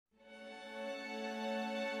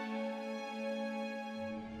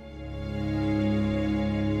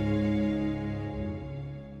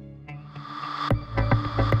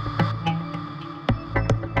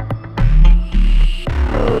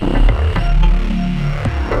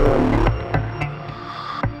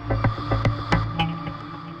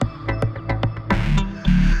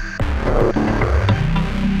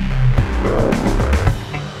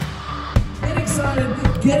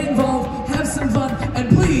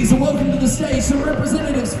stage some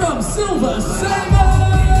representatives from Silver Sabres!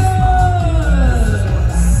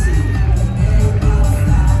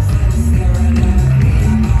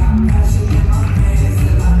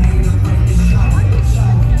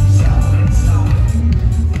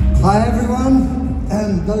 Hi everyone,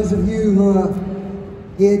 and those of you who are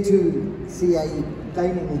here to see a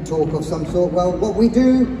gaming talk of some sort, well, what we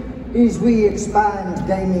do is we expand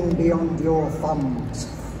gaming beyond your thumbs.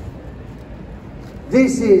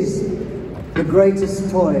 This is the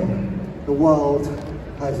greatest toy the world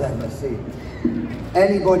has ever seen.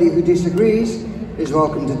 Anybody who disagrees is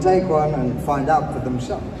welcome to take one and find out for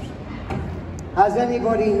themselves. Has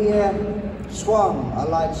anybody here swung a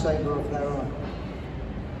lightsaber of their own?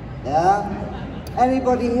 Yeah?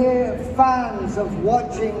 Anybody here fans of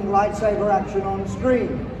watching lightsaber action on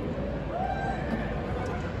screen?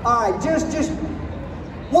 Alright, just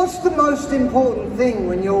what's the most important thing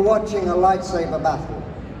when you're watching a lightsaber battle?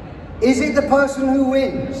 Is it the person who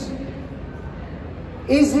wins?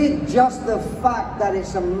 Is it just the fact that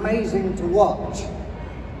it's amazing to watch?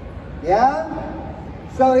 Yeah?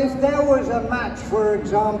 So if there was a match, for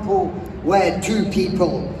example, where two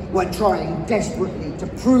people were trying desperately to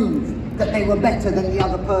prove that they were better than the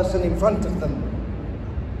other person in front of them,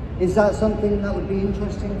 is that something that would be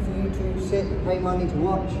interesting for you to sit and pay money to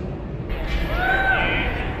watch?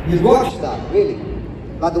 You'd watch that, really?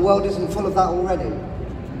 Like the world isn't full of that already?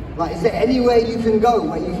 Like, is there anywhere you can go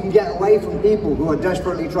where you can get away from people who are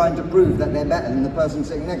desperately trying to prove that they're better than the person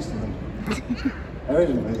sitting next to them? There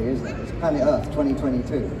isn't really, is there? It's Planet Earth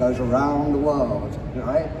 2022. It goes around the world,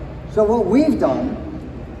 right? So what we've done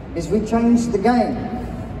is we changed the game.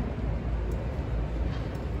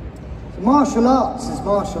 Martial arts is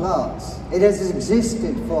martial arts. It has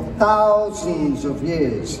existed for thousands of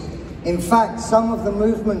years. In fact, some of the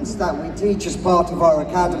movements that we teach as part of our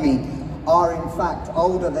academy are in fact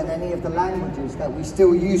older than any of the languages that we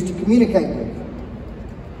still use to communicate with.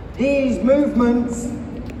 These movements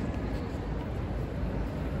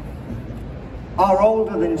are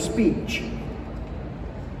older than speech.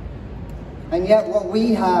 And yet what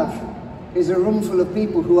we have is a room full of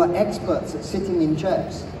people who are experts at sitting in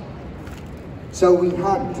chairs. So we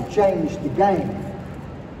had to change the game,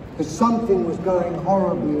 because something was going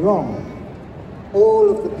horribly wrong. All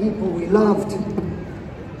of the people we loved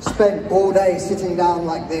spent all day sitting down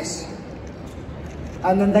like this.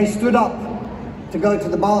 And then they stood up to go to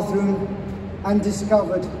the bathroom and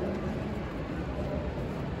discovered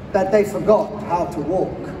that they forgot how to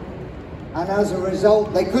walk. And as a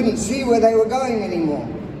result, they couldn't see where they were going anymore.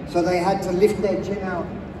 So they had to lift their chin out.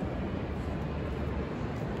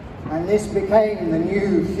 And this became the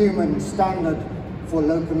new human standard for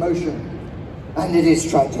locomotion. And it is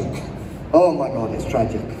tragic. Oh my God, it's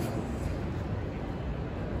tragic.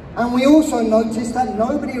 And we also noticed that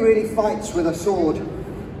nobody really fights with a sword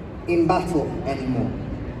in battle anymore.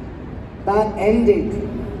 That ended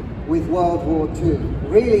with World War II.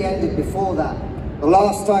 Really ended before that. The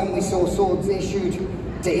last time we saw swords issued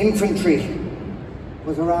to infantry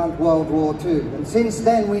was around World War II. And since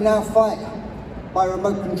then, we now fight by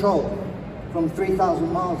remote control from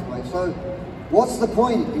 3,000 miles away. So what's the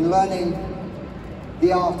point in learning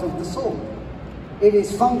the art of the sword? It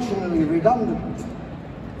is functionally redundant.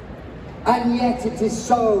 And yet it is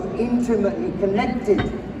so intimately connected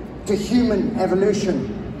to human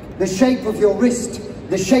evolution. The shape of your wrist,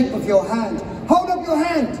 the shape of your hand. Hold up your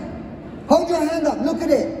hand. Hold your hand up, look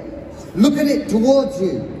at it. Look at it towards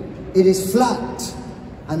you. It is flat.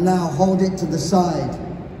 And now hold it to the side.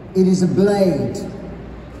 It is a blade.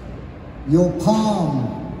 Your palm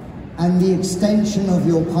and the extension of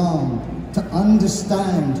your palm to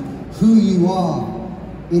understand who you are.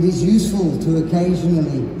 It is useful to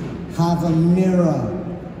occasionally have a mirror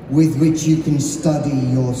with which you can study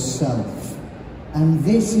yourself. And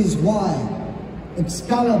this is why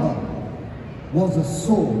Excalibur was a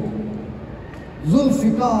sword.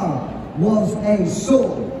 Zulfikar was a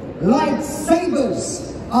sword.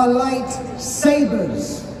 Lightsabers are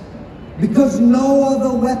lightsabers. Because no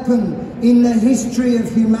other weapon in the history of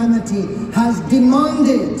humanity has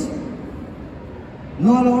demanded,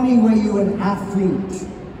 not only were you an athlete,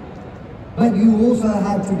 but you also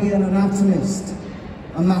had to be an anatomist,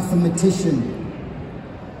 a mathematician,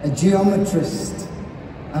 a geometrist,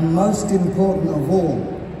 and most important of all,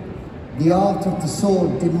 the art of the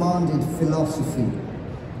sword demanded philosophy.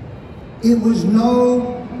 It was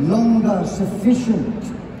no longer sufficient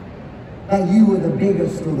that you were the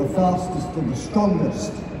biggest or the fastest or the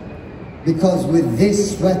strongest, because with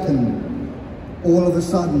this weapon, all of a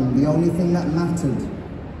sudden, the only thing that mattered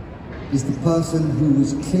is the person who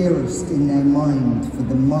was clearest in their mind for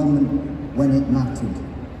the moment when it mattered.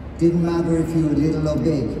 Didn't matter if you were little or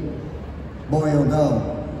big, boy or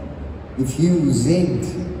girl. If you zigged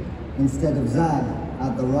instead of zagged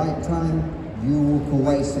at the right time, you walk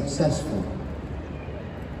away successful.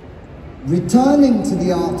 Returning to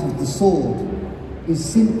the art of the sword is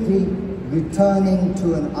simply returning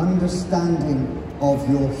to an understanding of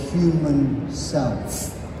your human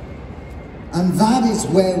self. And that is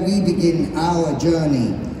where we begin our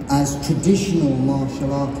journey as traditional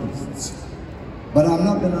martial artists. But I'm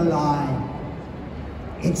not gonna lie,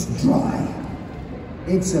 it's dry.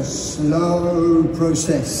 It's a slow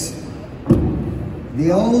process.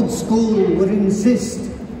 The old school would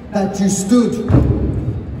insist that you stood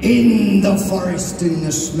in the forest in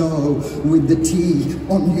the snow with the tea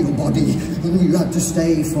on your body, and you had to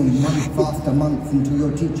stay from month after month until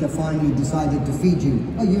your teacher finally decided to feed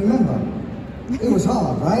you. Oh, you remember? It was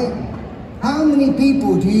hard, right? How many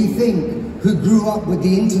people do you think who grew up with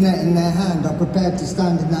the internet in their hand are prepared to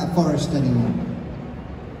stand in that forest anymore?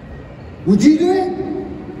 Would you do it?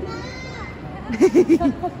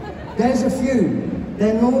 There's a few.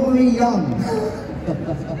 They're normally young.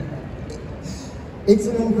 It's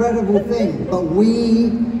an incredible thing, but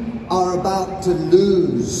we are about to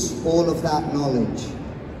lose all of that knowledge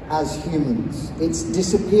as humans. It's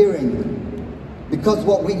disappearing because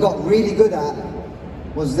what we got really good at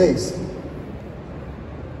was this.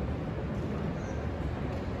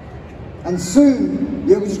 And soon,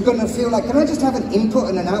 you're just going to feel like, can I just have an input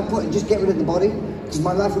and an output and just get rid of the body? Because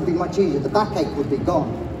my life would be much easier. The backache would be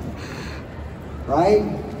gone. Right?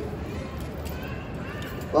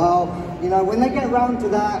 Well, you know, when they get around to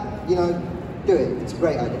that, you know, do it. It's a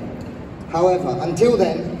great idea. However, until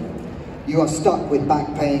then, you are stuck with back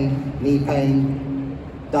pain, knee pain,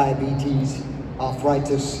 diabetes,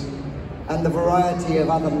 arthritis, and the variety of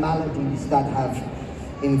other maladies that have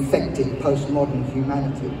infected postmodern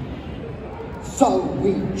humanity. So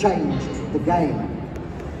we changed the game.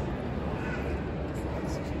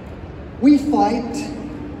 We fight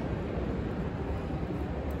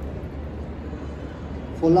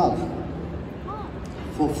for love,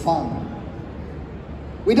 for fun.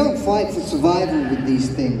 We don't fight for survival with these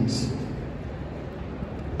things.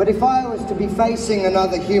 But if I was to be facing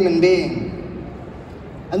another human being,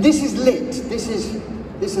 and this is lit, this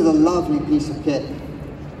is a lovely piece of kit,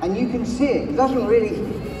 and you can see it, it doesn't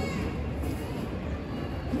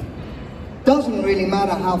really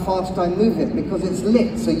matter how fast I move it because it's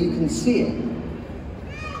lit so you can see it.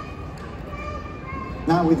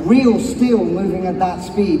 Now with real steel moving at that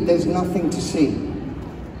speed, there's nothing to see.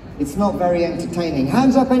 It's not very entertaining.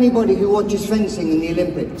 Hands up anybody who watches fencing in the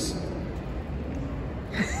Olympics.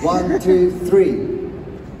 1, 2, 3.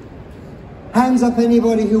 Hands up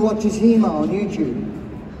anybody who watches HEMA on YouTube.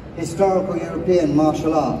 Historical European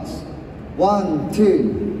Martial Arts. 1,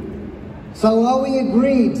 2. So are we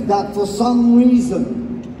agreed that for some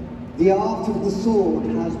reason, the art of the sword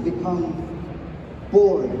has become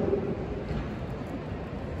boring?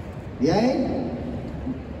 Yay?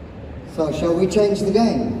 So shall we change the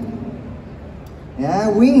game? Yeah,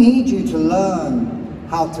 we need you to learn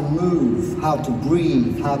how to move, how to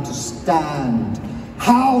breathe, how to stand,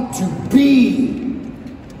 how to be.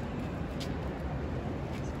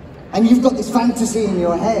 And you've got this fantasy in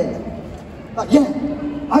your head, like, yeah,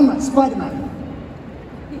 I'm like Spider-Man.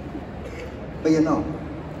 But you're not.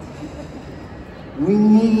 We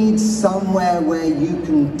need somewhere where you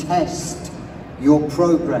can test your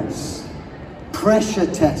progress, pressure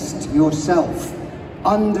test yourself,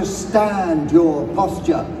 understand your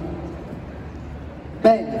posture.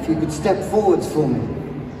 Ben, if you could step forwards for me.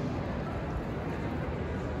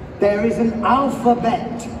 There is an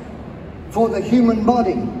alphabet for the human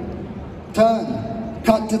body. Turn,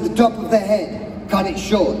 cut to the top of the head, cut it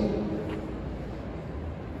short.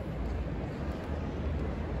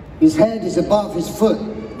 His head is above his foot,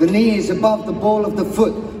 the knee is above the ball of the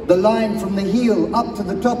foot. The line from the heel up to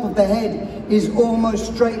the top of the head is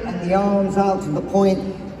almost straight and the arms out to the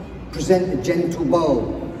point present a gentle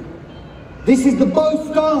bow. This is the bow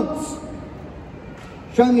stance.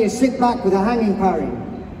 Show me a sit back with a hanging parry.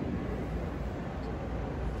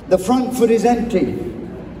 The front foot is empty.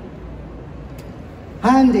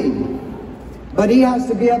 Handy. But he has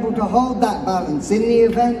to be able to hold that balance. In the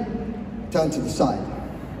event, turn to the side.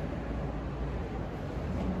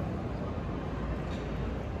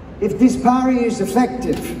 If this parry is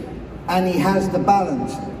effective and he has the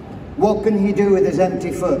balance, what can he do with his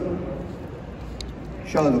empty foot?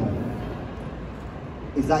 Show them.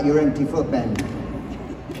 Is that your empty foot, Ben?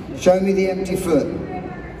 Show me the empty foot.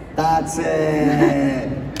 That's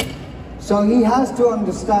it. So he has to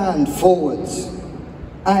understand forwards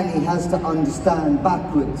and he has to understand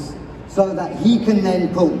backwards. so that he can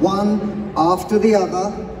then put one after the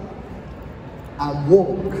other and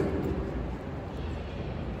walk.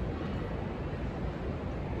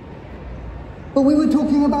 But we were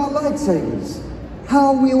talking about lightsabers.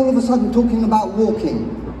 How are we all of a sudden talking about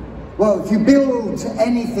walking? Well, if you build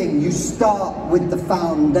anything, you start with the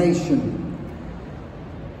foundation.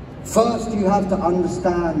 First, you have to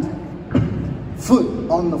understand foot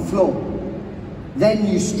on the floor. Then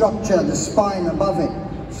you structure the spine above it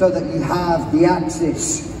so that you have the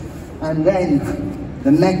axis. And then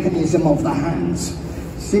the mechanism of the hands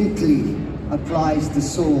simply applies the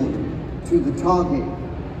sword to the target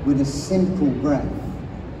with a simple breath.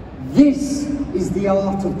 This is the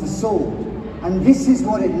art of the sword, and this is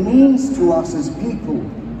what it means to us as people,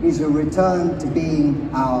 is a return to being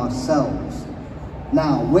ourselves.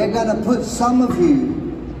 Now, we're going to put some of you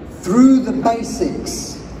through the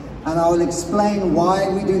basics, and I will explain why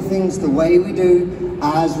we do things the way we do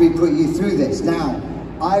as we put you through this. Now,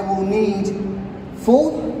 I will need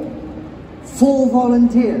four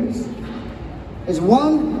volunteers. There's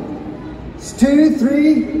one, it's two,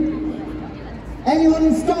 three. Anyone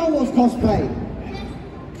in Star Wars cosplay?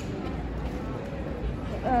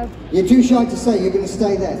 You're too shy to say, you're going to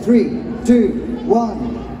stay there. 3, 2,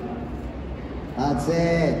 1. That's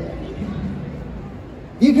it.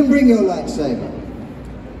 You can bring your lightsaber.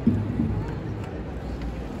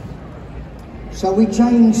 So we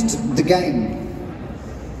changed the game.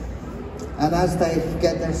 And as they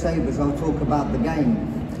get their sabers, I'll talk about the game.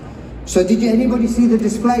 So did anybody see the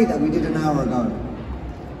display that we did an hour ago?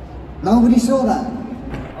 Nobody saw that?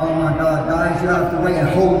 Oh my God, guys, you have to wait a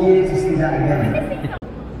whole year to see that again.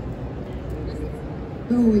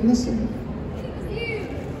 Who are we missing?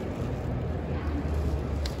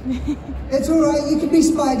 It's alright, you can be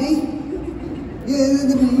Spidey. Yeah,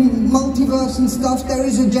 the multiverse and stuff, there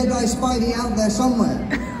is a Jedi Spidey out there somewhere.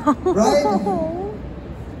 Right?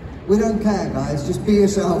 We don't care, guys, just be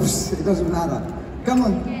yourselves, it doesn't matter. Come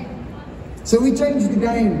on. So we changed the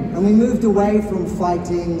game and we moved away from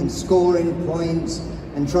fighting and scoring points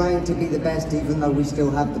and trying to be the best, even though we still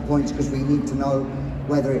have the points because we need to know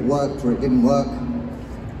whether it worked or it didn't work.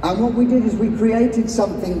 And what we did is we created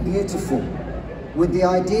something beautiful, with the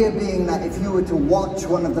idea being that if you were to watch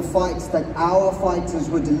one of the fights that our fighters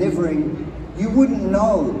were delivering, you wouldn't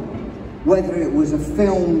know whether it was a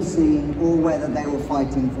film scene or whether they were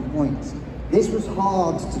fighting for points. This was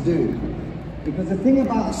hard to do, because the thing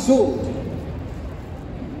about a sword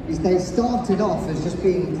is they started off as just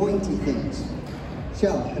being pointy things.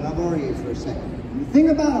 Shell, can I borrow you for a second? The thing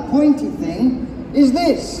about a pointy thing is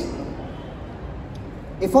this.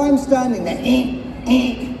 If I'm standing there,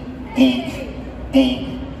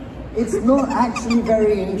 it's not actually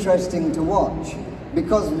very interesting to watch,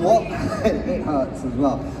 because what, it hurts as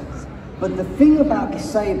well. But the thing about the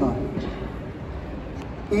saber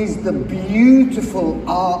is the beautiful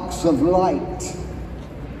arcs of light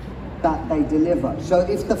that they deliver. So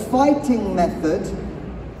if the fighting method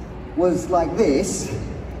was like this,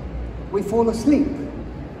 we fall asleep.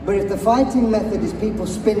 But if the fighting method is people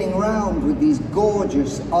spinning around with these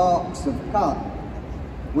gorgeous arcs of cut,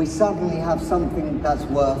 we suddenly have something that's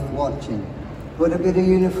worth watching. Put a bit of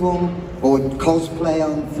uniform or cosplay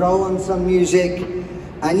on, throw on some music,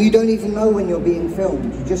 and you don't even know when you're being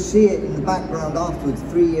filmed. You just see it in the background afterwards,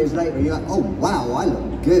 3 years later, and you're like, oh wow, I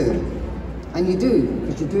look good. And you do,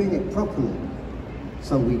 because you're doing it properly.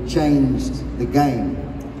 So we changed the game,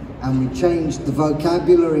 and we changed the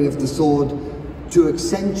vocabulary of the sword to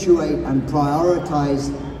accentuate and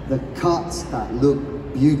prioritize the cuts that look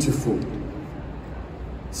beautiful.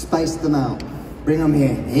 Space them out. Bring them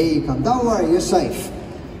here. Here you come. Don't worry, you're safe.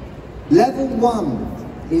 Level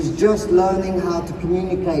 1 is just learning how to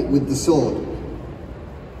communicate with the sword.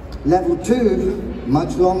 Level 2,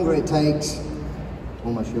 much longer it takes.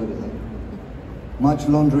 Almost showed it there. Much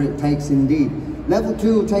longer it takes indeed. Level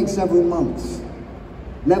 2 will take several months.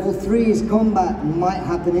 Level 3 is combat and might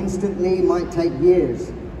happen instantly, might take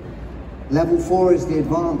years. Level 4 is the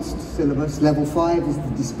advanced syllabus. Level 5 is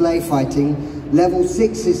the display fighting. Level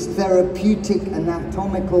 6 is therapeutic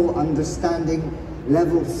anatomical understanding.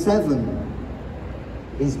 Level 7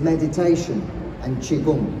 is meditation and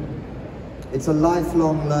Qigong. It's a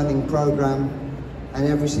lifelong learning program, and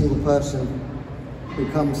every single person who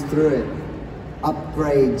comes through it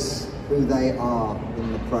upgrades who they are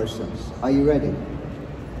in the process. Are you ready?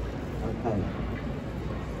 Okay.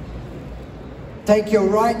 Take your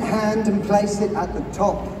right hand and place it at the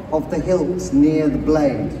top of the hilt near the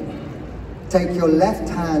blade. Take your left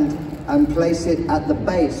hand and place it at the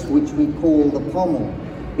base, which we call the pommel.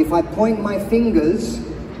 If I point my fingers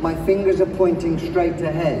are pointing straight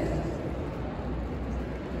ahead.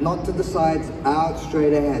 not to the sides, out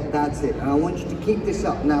straight ahead. That's it. And I want you to keep this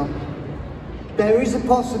up. Now, there is a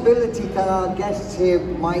possibility that our guests here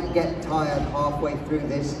might get tired halfway through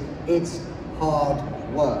this. It's hard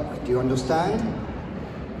work. Do you understand?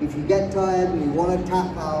 If you get tired and you want to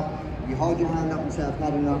tap out, you hold your hand up and say, I've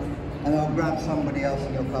had enough, and I'll grab somebody else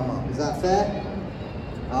and you'll come up. Is that fair?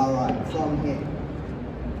 All right, from here.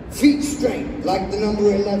 Feet straight, like the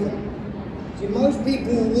number 11. See, most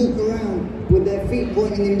people will walk around with their feet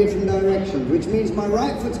pointing in different directions, which means my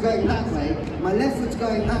right foot's going that way, my left foot's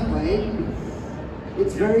going that way.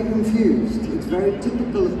 It's very confused. It's very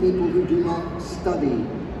typical of people who do not study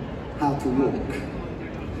how to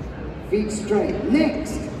walk. Feet straight.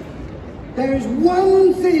 Next, there is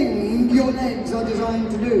one thing your legs are designed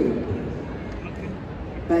to do.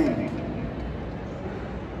 Bend.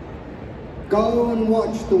 Go and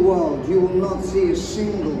watch the world. You will not see a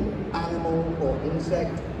single animal or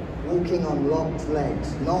insect walking on locked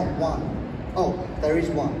legs. Not one. Oh, there is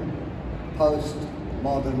one.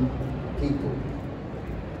 Post-modern people.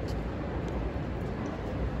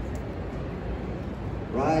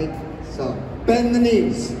 Right? So, bend the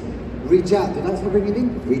knees. Reach out. Did I stop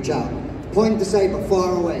everything? Reach out. Point the saber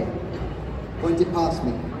far away. Point it past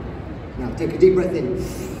me. Now, take a deep breath in.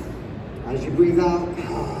 As you breathe out,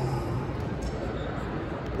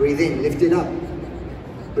 breathe in, lift it up.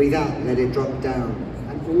 Breathe out, let it drop down.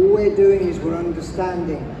 And all we're doing is we're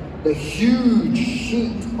understanding the huge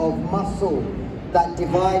sheet of muscle that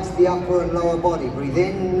divides the upper and lower body. Breathe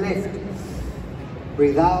in, lift.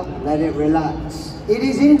 Breathe out, let it relax. It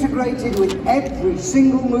is integrated with every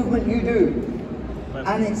single movement you do.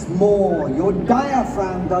 And it's more. Your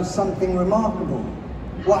diaphragm does something remarkable.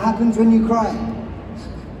 What happens when you cry?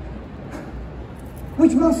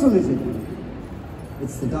 Which muscle is it?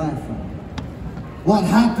 It's the diaphragm. What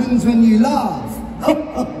happens when you laugh?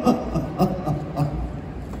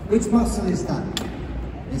 Which muscle is that?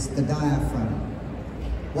 It's the diaphragm.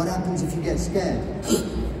 What happens if you get scared?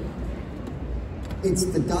 It's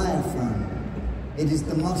the diaphragm. It is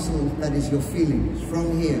the muscle that is your feelings.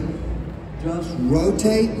 From here, just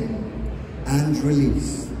rotate and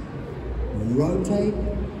release. Rotate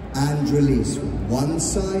and release. One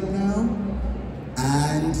side now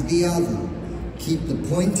and the other. Keep the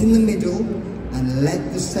point in the middle and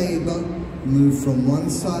let the saber move from one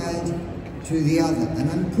side to the other. And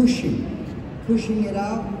I'm pushing it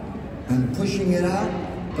out and pushing it out,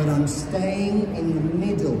 but I'm staying in the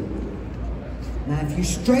middle. Now, if you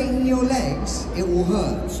straighten your legs, it will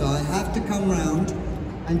hurt. So I have to come round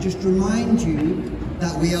and just remind you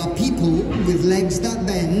that we are people with legs that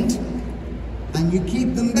bend, and you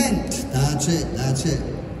keep them bent. That's it, that's it.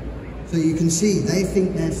 So you can see, they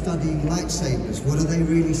think they're studying lightsabers. What are they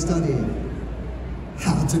really studying?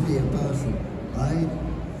 How to be a person, right?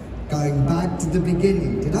 Going back to the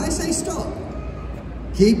beginning. Did I say stop?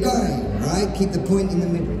 Keep going, right? Keep the point in the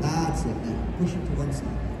middle. That's it. Now, push it to one side.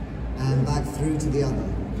 And back through to the other.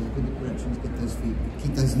 Good directions, get those feet.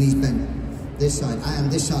 Keep those knees bent. This side,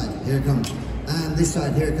 and this side. Here it comes. And this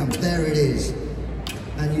side, here it comes. There it is.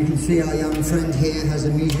 And you can see our young friend here has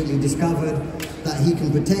immediately discovered that he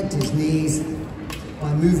can protect his knees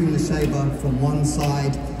by moving the saber from one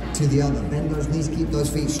side to the other. Bend those knees, keep those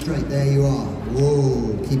feet straight. There you are.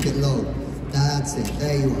 Whoa, keep it low. That's it.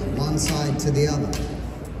 There you are. One side to the other.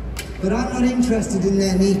 But I'm not interested in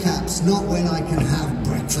their kneecaps, not when I can have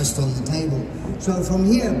breakfast on the table. So from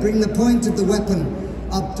here, bring the point of the weapon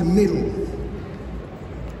up to middle.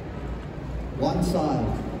 One side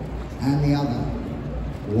and the other.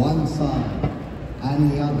 One side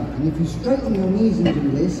and the other. And if you straighten your knees and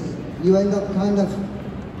do this, you end up kind of,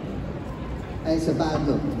 it's a bad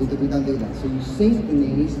look. We don't do that. So you sink the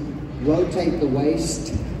knees, rotate the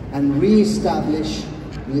waist, and re-establish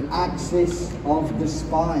the axis of the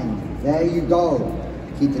spine. There you go.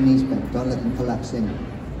 Keep the knees bent. Don't let them collapse in.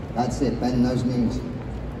 That's it. Bend those knees.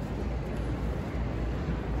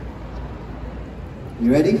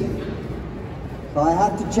 You ready? So I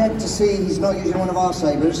have to check to see he's not using one of our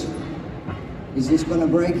sabers. Is this going to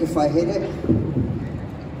break if I hit it?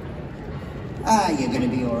 Ah, you're going to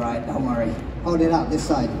be all right. Don't worry. Hold it up. This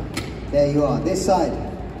side. There you are. This side.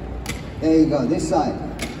 There you go. This side.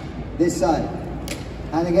 This side.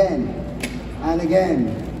 And again. And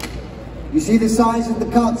again. You see the size of the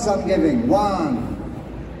cuts I'm giving?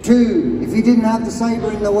 1, 2. If he didn't have the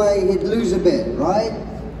saber in the way, he'd lose a bit, right?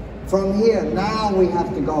 From here, now we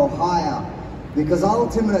have to go higher. Because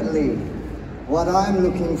ultimately, what I'm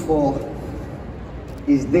looking for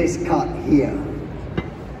is this cut here.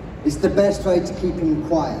 It's the best way to keep him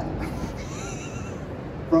quiet.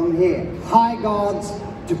 From here, high guards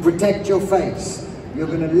to protect your face. You're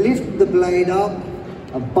going to lift the blade up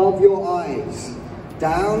above your eyes,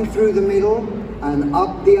 down through the middle and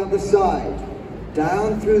up the other side,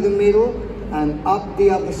 down through the middle and up the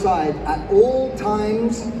other side. At all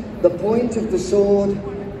times, the point of the sword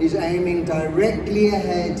is aiming directly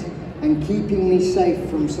ahead and keeping me safe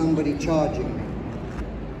from somebody charging me.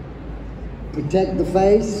 Protect the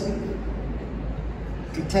face,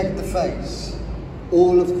 protect the face.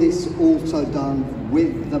 All of this also done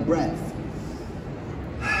with the breath.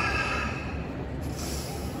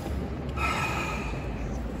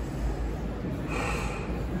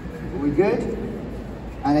 Are we good?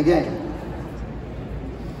 And again.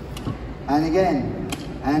 And again.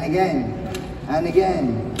 And again. And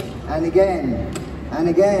again. And again. And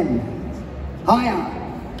again. Higher.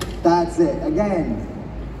 That's it. Again.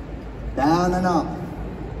 Down and up.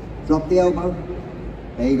 Drop the elbow.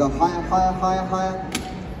 There you go. Higher, higher, higher, higher.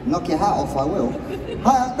 Knock your hat off, I will.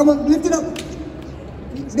 Higher. Come on, lift it up.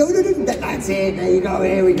 That's it. There you go.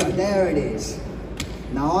 Here we go. There it is.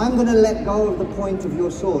 Now I'm going to let go of the point of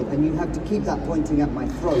your sword, and you have to keep that pointing at my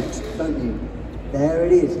throat, don't you? There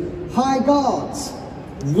it is. High guards.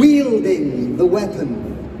 Wielding the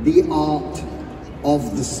weapon. The art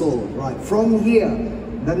of the sword. Right. From here,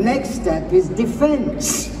 the next step is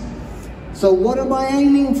defense. So what am I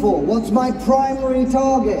aiming for? What's my primary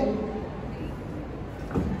target?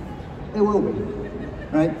 There will be,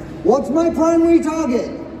 right? What's my primary target?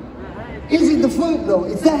 Is it the foot though?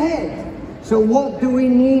 It's the head. So what do we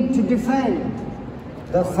need to defend?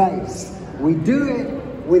 The face. We do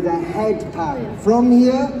it with a head parry. From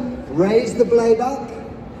here, raise the blade up,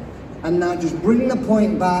 and now just bring the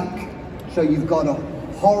point back so you've got a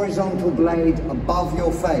horizontal blade above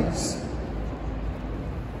your face.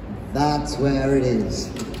 That's where it is.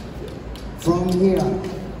 From here,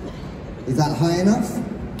 is that high enough?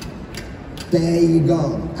 There you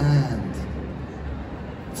go. And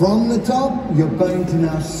from the top, you're going to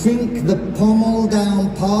now sink the pommel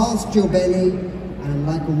down past your belly, and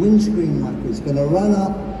like a windscreen wiper, it's going to run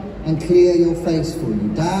up and clear your face for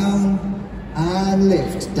you. Down and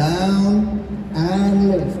lift, down and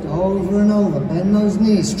lift, over and over. Bend those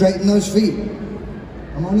knees, straighten those feet.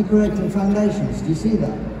 I'm only correcting foundations. Do you see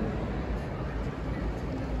that?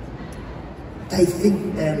 They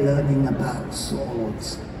think they're learning about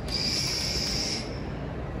swords. Shh.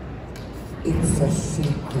 It's a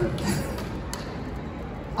secret.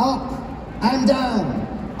 Up and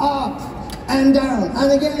down, up and down,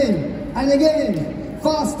 and again,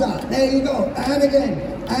 faster. There you go, and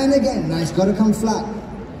again. Now it's got to come flat.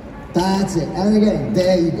 That's it, and again.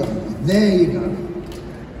 There you go, there you go.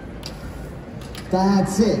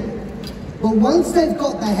 That's it. But once they've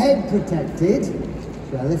got the head protected,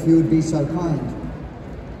 well, if you would be so kind.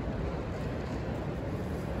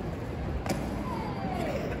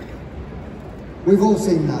 We've all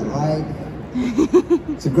seen that, right?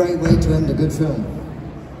 It's a great way to end a good film.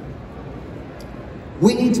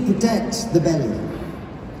 We need to protect the belly.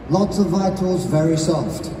 Lots of vitals, very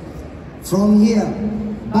soft. From here,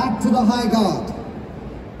 back to the high guard.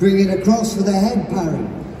 Bring it across for the head parry.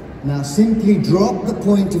 Now simply drop the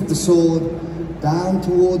point of the sword down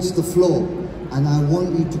towards the floor. And I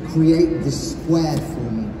want you to create this square for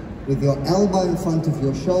me. With your elbow in front of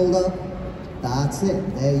your shoulder. That's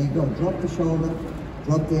it. There you go. Drop the shoulder.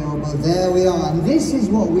 Drop the elbow. There we are. And this is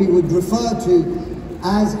what we would refer to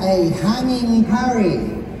as a hanging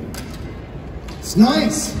parry. It's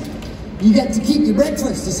nice. You get to keep your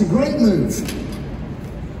breakfast. It's a great move.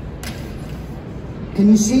 Can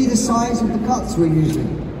you see the size of the cuts we're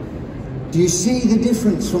using? Do you see the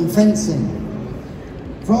difference from fencing?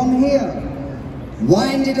 From here.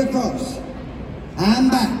 Wind it across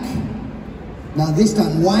and back. Now this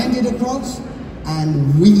time, wind it across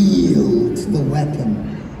and wield the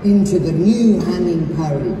weapon into the new hanging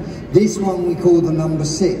parry. This one we call the number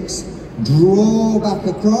 6. Draw back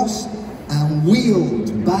across and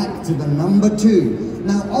wield back to the number 2.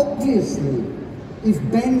 Now obviously, if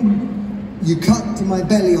you cut to my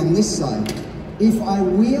belly on this side, if I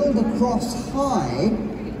wield across high,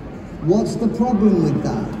 what's the problem with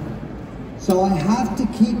that? So I have to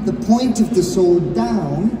keep the point of the sword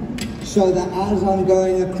down so that as I'm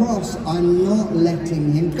going across, I'm not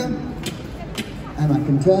letting him go. And I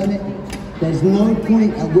can turn it. There's no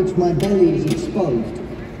point at which my belly is exposed.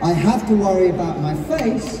 I have to worry about my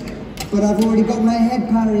face, but I've already got my head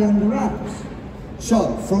parry under wraps.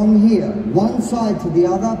 So from here, one side to the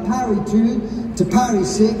other, parry 2 to parry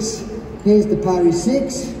 6. Here's the parry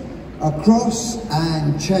 6, across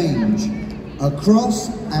and change. Across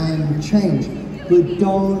and change, but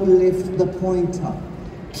don't lift the point up.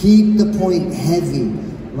 Keep the point heavy,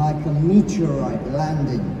 like a meteorite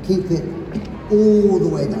landing. Keep it all the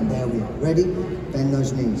way down. There we are. Ready? Bend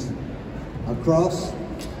those knees. Across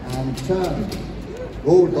and turn.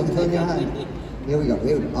 Oh, don't turn your hand. Here we go,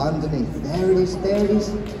 here we go. Underneath. There it is, there it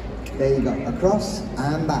is. There you go. Across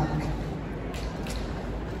and back.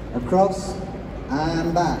 Across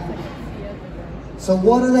and back. So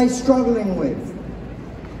what are they struggling with?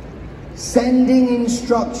 Sending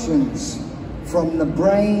instructions from the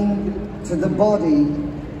brain to the body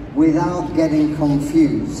without getting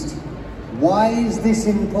confused. Why is this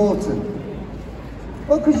important?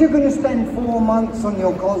 Well, because you're going to spend 4 months on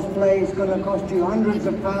your cosplay, it's going to cost you hundreds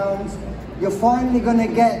of pounds. You're finally going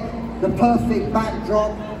to get the perfect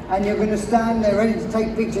backdrop and you're going to stand there ready to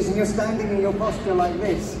take pictures and you're standing in your posture like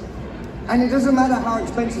this. And it doesn't matter how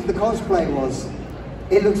expensive the cosplay was,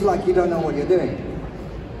 it looks like you don't know what you're doing.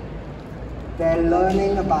 They're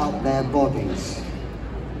learning about their bodies.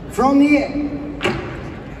 From here,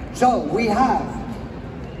 so we have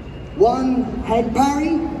one head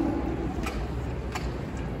parry,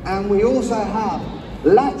 and we also have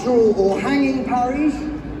lateral or hanging parries,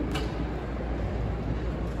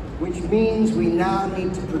 which means we now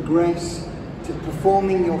need to progress to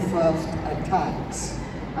performing your first attacks.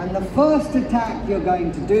 And the first attack you're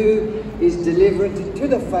going to do is deliver it to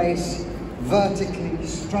the face, vertically,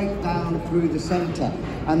 straight down through the center.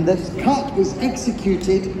 And this cut is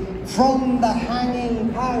executed from the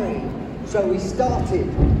hanging parry. So we started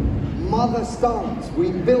mother stance.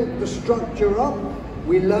 We built the structure up.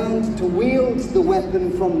 We learned to wield the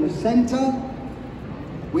weapon from the center.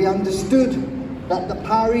 We understood that the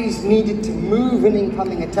parries needed to move an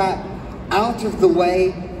incoming attack out of the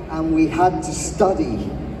way, and we had to study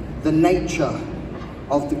the nature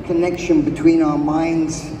of the connection between our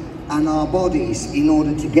minds and our bodies in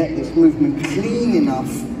order to get this movement clean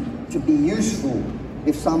enough to be useful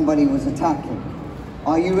if somebody was attacking.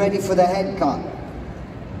 Are you ready for the head cut?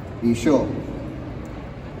 Are you sure?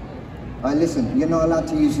 All right, listen, you're not allowed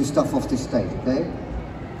to use your stuff off this stage, okay?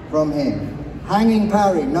 From here. Hanging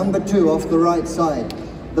parry, number 2, off the right side.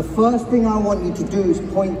 The first thing I want you to do is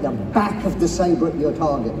point the back of the saber at your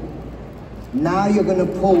target. Now you're going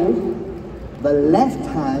to pull the left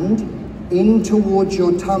hand in towards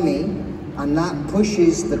your tummy, and that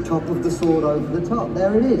pushes the top of the sword over the top.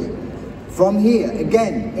 There it is. From here,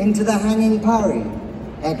 again, into the hanging parry.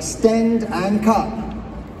 Extend and cut.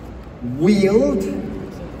 Wield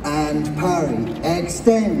and parry.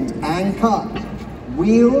 Extend and cut.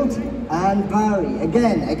 Wield and parry.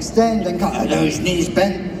 Again, extend and cut. Are those knees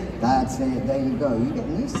bent? That's it. There you go. You get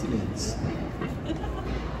used to this.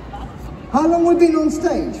 How long have we been on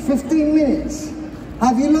stage? 15 minutes.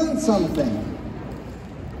 Have you learned something?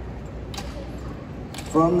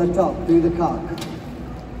 From the top, do the cut.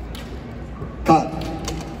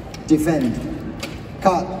 Cut. Defend.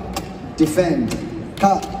 Cut. Defend.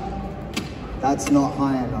 Cut. That's not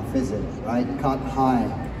high enough, is it? Right? Cut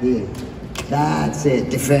high. Here. That's it.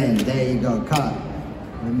 Defend. There you go. Cut.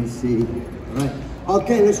 Let me see. Right.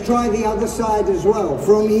 Okay, let's try the other side as well.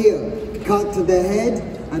 From here, cut to the head.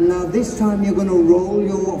 And now this time you're going to roll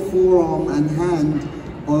your forearm and hand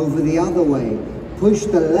over the other way. Push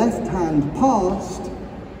the left hand past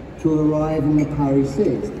to arrive in the parry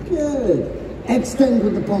six. Good. Extend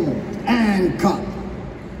with the pommel and cut.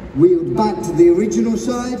 Wield back to the original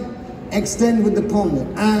side. Extend with the pommel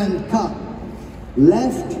and cut.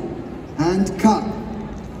 Left and cut.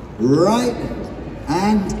 Right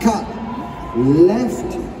and cut.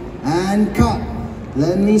 Left and cut.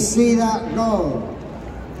 Let me see that go.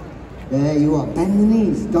 There you are. Bend the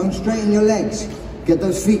knees. Don't straighten your legs. Get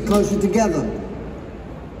those feet closer together.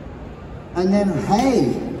 And then,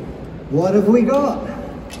 hey, what have we got?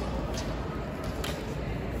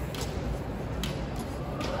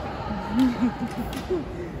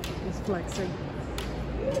 It's flexing.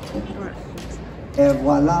 Right. Et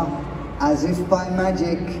voila. As if by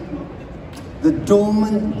magic, the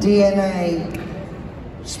dormant DNA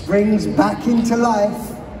springs back into life.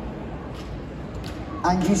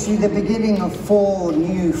 And you see the beginning of 4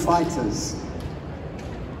 new fighters.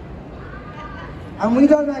 And we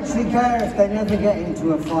don't actually care if they never get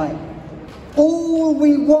into a fight. All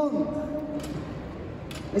we want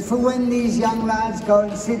is for when these young lads go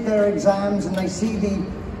and sit their exams and they see the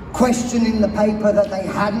question in the paper that they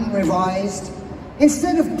hadn't revised,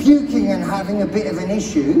 instead of puking and having a bit of an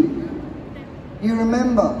issue, you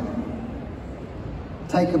remember,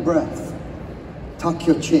 take a breath, tuck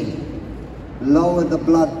your chin, lower the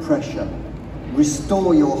blood pressure,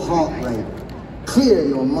 restore your heart rate, clear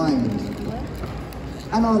your mind,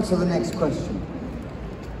 and answer the next question.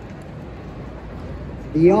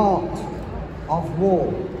 The art of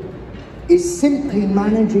war is simply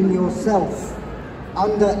managing yourself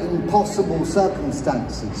under impossible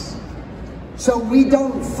circumstances. So we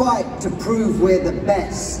don't fight to prove we're the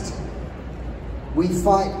best. We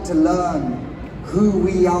fight to learn who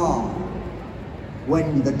we are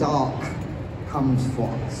when the dark comes for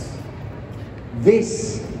us.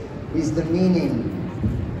 This is the meaning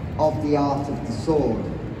of the art of the sword.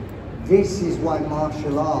 This is why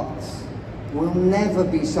martial arts will never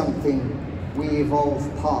be something we evolve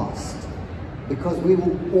past, because we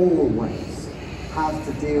will always have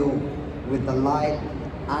to deal with the light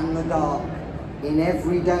and the dark in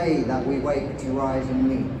every day that we wake to rise and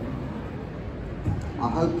meet. I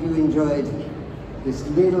hope you enjoyed this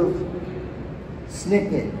little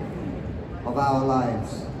snippet of our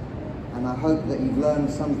lives, and I hope that you've learned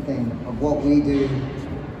something of what we do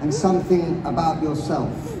and something about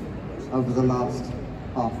yourself over the last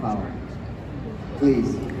half hour.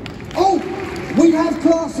 Please. Oh, we have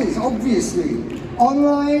classes, obviously,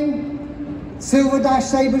 online,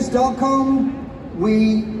 silver-sabers.com.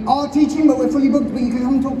 We are teaching, but we're fully booked, but you can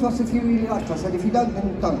come and talk to us if you really like us, and if you don't,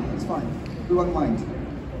 then don't, it's fine. We won't mind.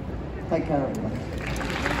 Take care, everyone.